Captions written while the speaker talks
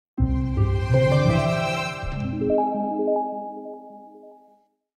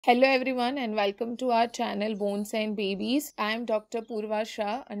Hello everyone and welcome to our channel Bones and Babies. I am Dr. Purva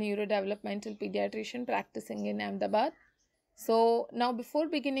Shah, a neurodevelopmental pediatrician practicing in Ahmedabad. So now before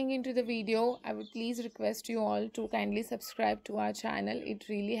beginning into the video, I would please request you all to kindly subscribe to our channel. It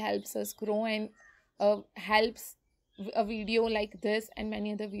really helps us grow and helps a video like this and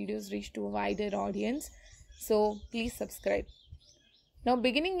many other videos reach to a wider audience. So please subscribe. Now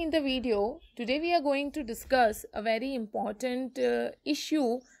beginning in the video, today we are going to discuss a very important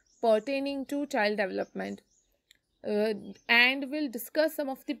issue pertaining to child development and we'll discuss some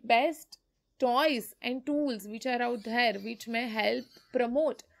of the best toys and tools which are out there which may help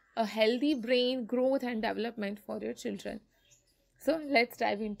promote a healthy brain growth and development for your children. So let's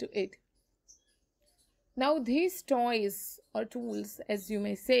dive into it. Now these toys or tools, as you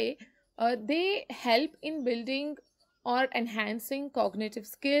may say, they help in building or enhancing cognitive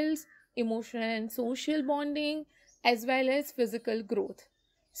skills, emotional and social bonding, as well as physical growth.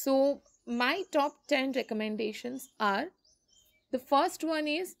 So my top 10 recommendations are, the first one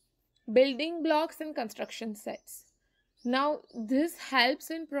is building blocks and construction sets. Now this helps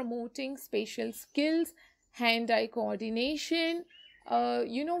in promoting spatial skills, hand-eye coordination,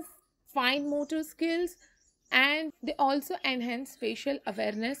 fine motor skills, and they also enhance spatial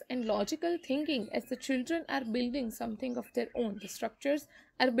awareness and logical thinking as the children are building something of their own. The structures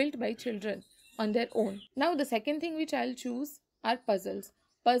are built by children on their own. Now the second thing which I'll choose are puzzles.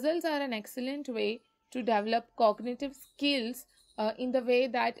 Puzzles are an excellent way to develop cognitive skills in the way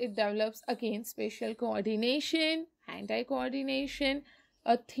that it develops again spatial coordination, hand-eye coordination,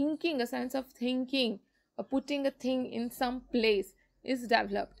 a sense of thinking, putting a thing in some place is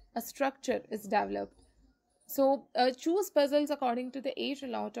developed, a structure is developed. So choose puzzles according to the age. A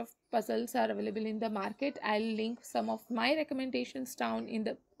lot of puzzles are available in the market. I'll link some of my recommendations down in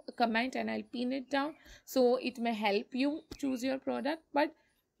the comment and I'll pin it down so it may help you choose your product, but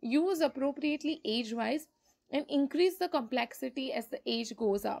use appropriately age wise and increase the complexity as the age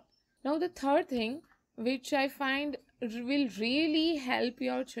goes up. Now the third thing which I find will really help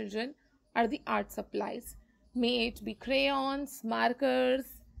your children are the art supplies. May it be crayons, markers,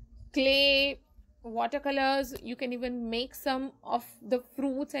 clay, watercolors. You can even make some of the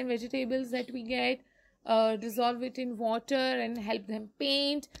fruits and vegetables that we get, dissolve it in water and help them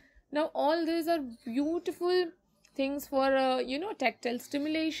paint. Now all these are beautiful things for tactile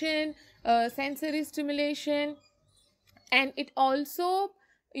stimulation, sensory stimulation, and it also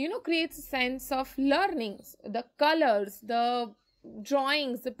creates a sense of learnings. The colors, the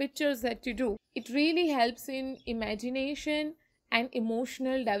drawings, the pictures that you do, it really helps in imagination and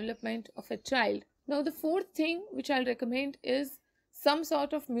emotional development of a child. Now the fourth thing which I'll recommend is some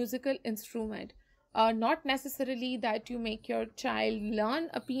sort of musical instrument. Not necessarily that you make your child learn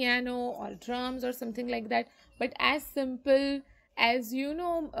a piano or drums or something like that, but as simple as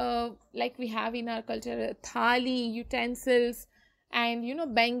like we have in our culture, thali, utensils, and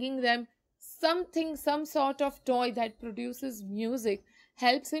banging them, some sort of toy that produces music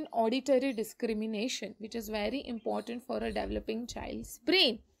helps in auditory discrimination, which is very important for a developing child's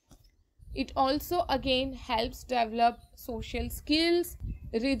brain. It also again helps develop social skills,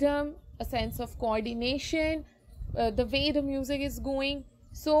 rhythm, a sense of coordination, the way the music is going.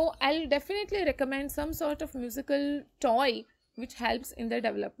 So I'll definitely recommend some sort of musical toy which helps in the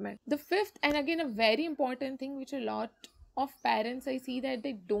development. The fifth, and again a very important thing which a lot of parents I see that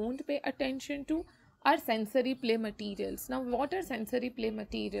they don't pay attention to, are sensory play materials. Now what are sensory play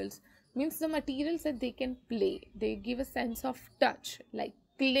materials? Means the materials that they can play. They give a sense of touch, like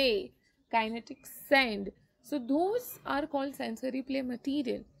clay, kinetic sand. So those are called sensory play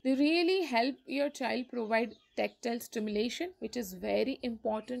material. They really help your child provide tactile stimulation, which is very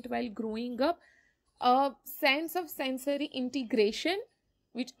important while growing up. A sense of sensory integration,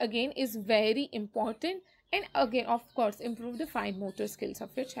 which again is very important, and again of course improve the fine motor skills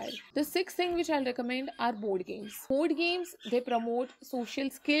of your child. The sixth thing which I'll recommend are board games. Board games, they promote social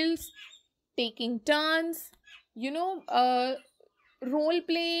skills, taking turns, role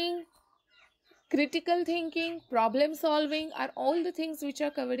playing, critical thinking, problem solving are all the things which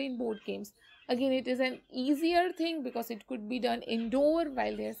are covered in board games. Again, it is an easier thing because it could be done indoor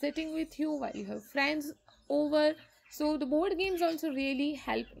while they are sitting with you, while you have friends over. So the board games also really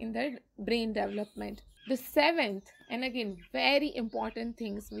help in their brain development. The seventh, and again very important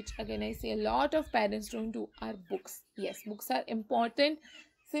things which again I see a lot of parents don't do, are books. Yes, books are important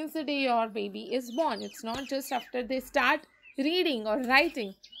since the day your baby is born. It's not just after they start reading or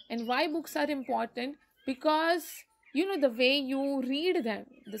writing. And why books are important? Because the way you read them,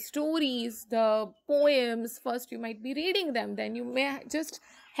 the stories, the poems, first you might be reading them, then you may just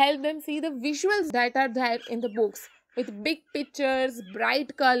help them see the visuals that are there in the books. with big pictures,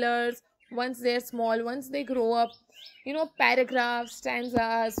 bright colors, once they're small, once they grow up, paragraphs,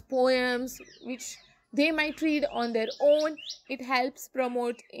 stanzas, poems, which they might read on their own. It helps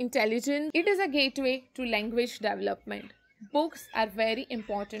promote intelligence. It is a gateway to language development. Books are very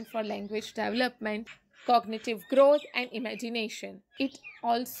important for language development, cognitive growth, and imagination. It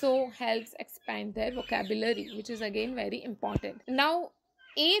also helps expand their vocabulary, which is again very important. Now,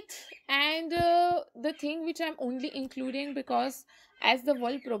 eighth, and the thing which I'm only including because as the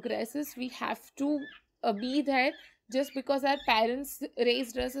world progresses, we have to be there. Just because our parents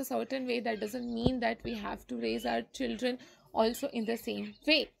raised us a certain way, that doesn't mean that we have to raise our children also in the same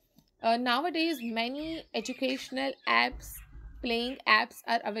way. Nowadays, many educational apps, playing apps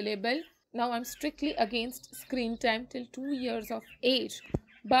are available. Now, I'm strictly against screen time till 2 years of age.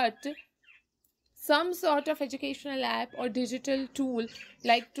 But some sort of educational app or digital tool,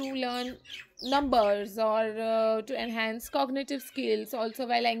 like to learn numbers or to enhance cognitive skills, also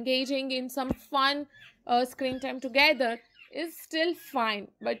while engaging in some fun screen time together, is still fine,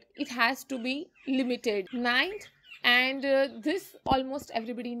 but it has to be limited. Ninth, and this almost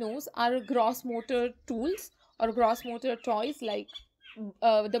everybody knows, are gross motor tools or gross motor toys, like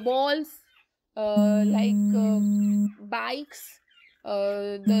the balls, bikes,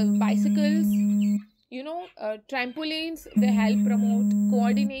 the bicycles, trampolines. They help promote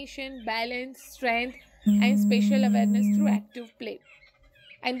coordination, balance, strength, and spatial awareness through active play.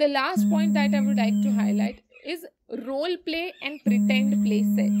 And the last point that I would like to highlight is role play and pretend play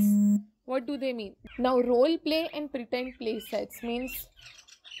sets. What do they mean? Now, role play and pretend play sets means,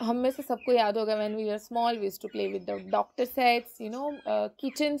 हम में से सबको याद होगा, when we were small we used to play with the doctor sets,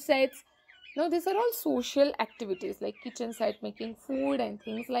 kitchen sets. Now, these are all social activities like kitchen set, making food and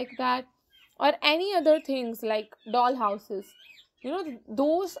things like that, or any other things like doll houses.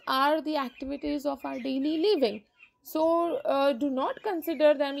 Those are the activities of our daily living. So do not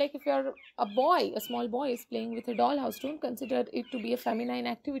consider them, like if you're a small boy is playing with a dollhouse, don't consider it to be a feminine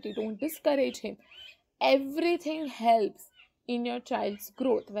activity. Don't discourage him. Everything helps in your child's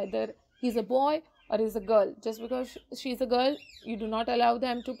growth, whether he's a boy or he's a girl. Just because she's a girl, you do not allow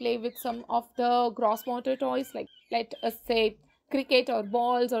them to play with some of the gross motor toys, like let us say cricket or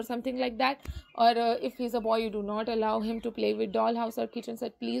balls or something like that. Or if he's a boy, you do not allow him to play with dollhouse or kitchen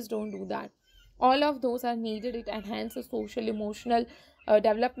set. Please don't do that. All of those are needed. It enhances social emotional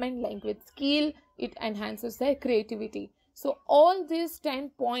development, language skill. It enhances their creativity. So all these 10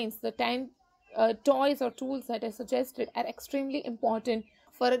 points, the 10 toys or tools that I suggested, are extremely important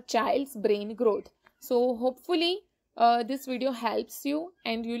for a child's brain growth. So hopefully this video helps you,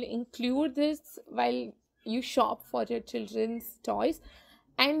 and you'll include this while you shop for your children's toys.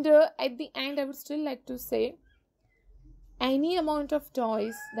 And at the end, I would still like to say, any amount of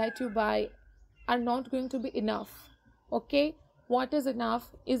toys that you buy are not going to be enough. Okay, what is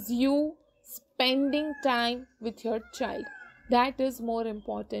enough is you spending time with your child. That is more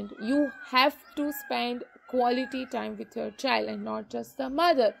important. You have to spend quality time with your child, and not just the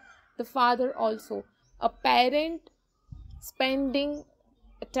mother, the father also. A parent spending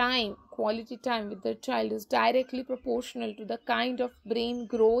quality time with their child is directly proportional to the kind of brain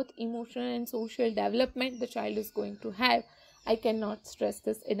growth, emotional and social development the child is going to have. I cannot stress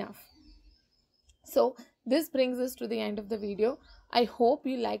this enough. So this brings us to the end of the video. I hope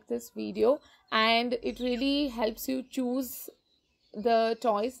you like this video and it really helps you choose the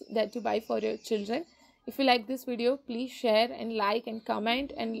toys that you buy for your children. If you like this video, please share and like and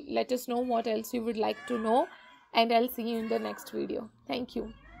comment and let us know what else you would like to know, and I'll see you in the next video. Thank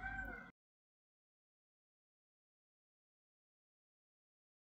you.